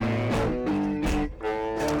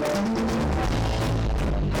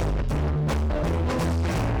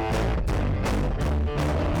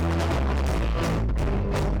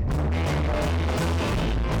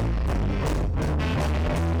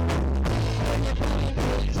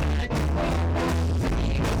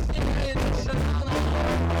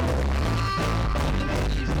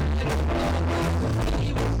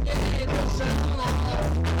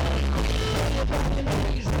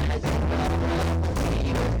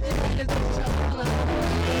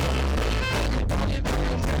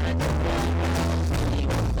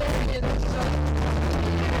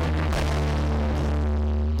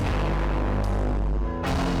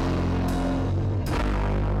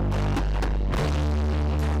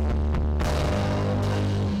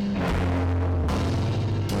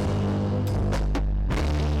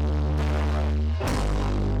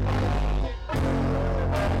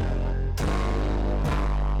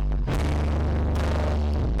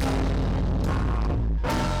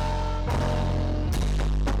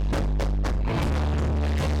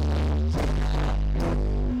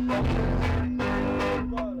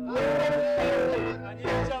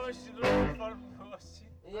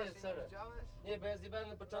Sorry. Widziałeś? Nie, bo ja zjebałem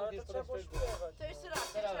na początku Ale to trzeba było śpiewać. To jeszcze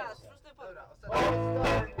raz, różne Dobra,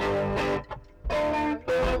 podróż.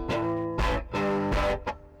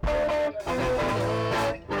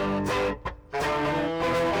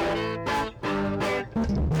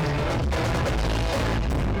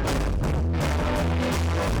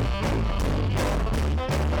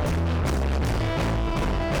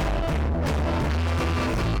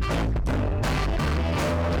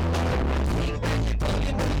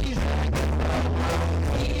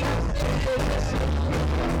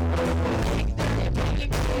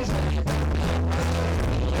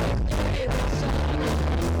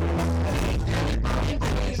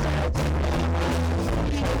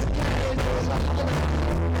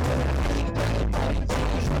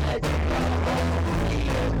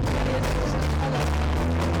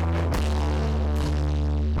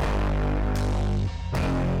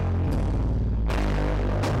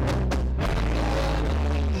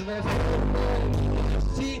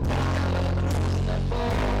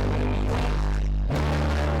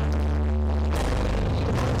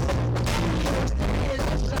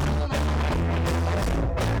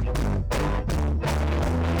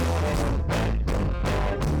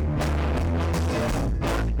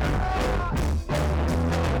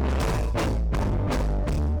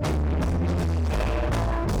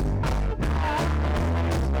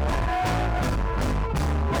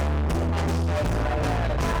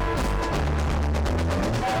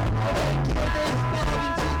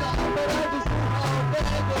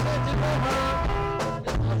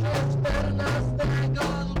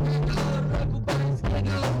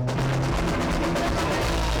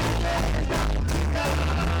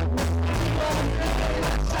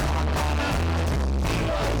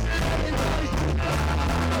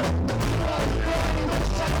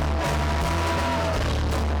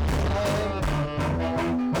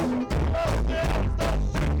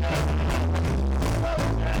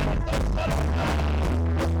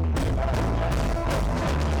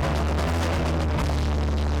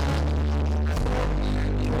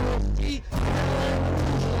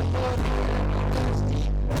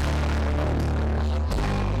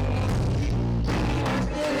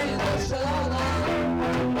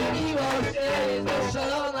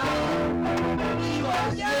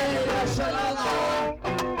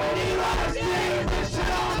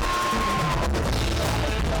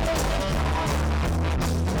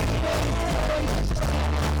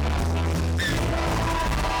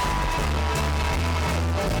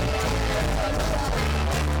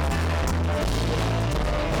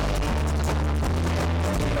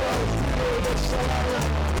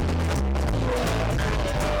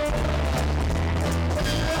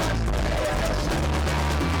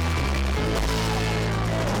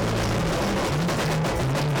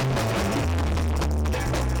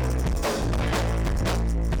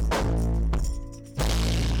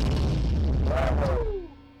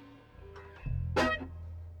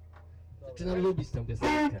 Zaczynam lubić tę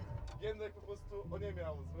piosenkę. Jędrek po prostu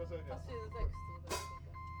oniemiał z wrażenia. Pasuje do tekstu.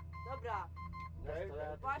 Dobra, Okej?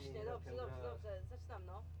 właśnie, dobrze, zaczynam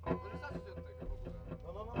no. Może zacznij od tego w ogóle.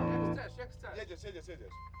 No. Jak chcesz. Jedziesz. Tylko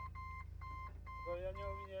ja nie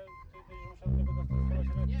ty musiał tego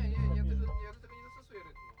dostosować. Nie, ja do tego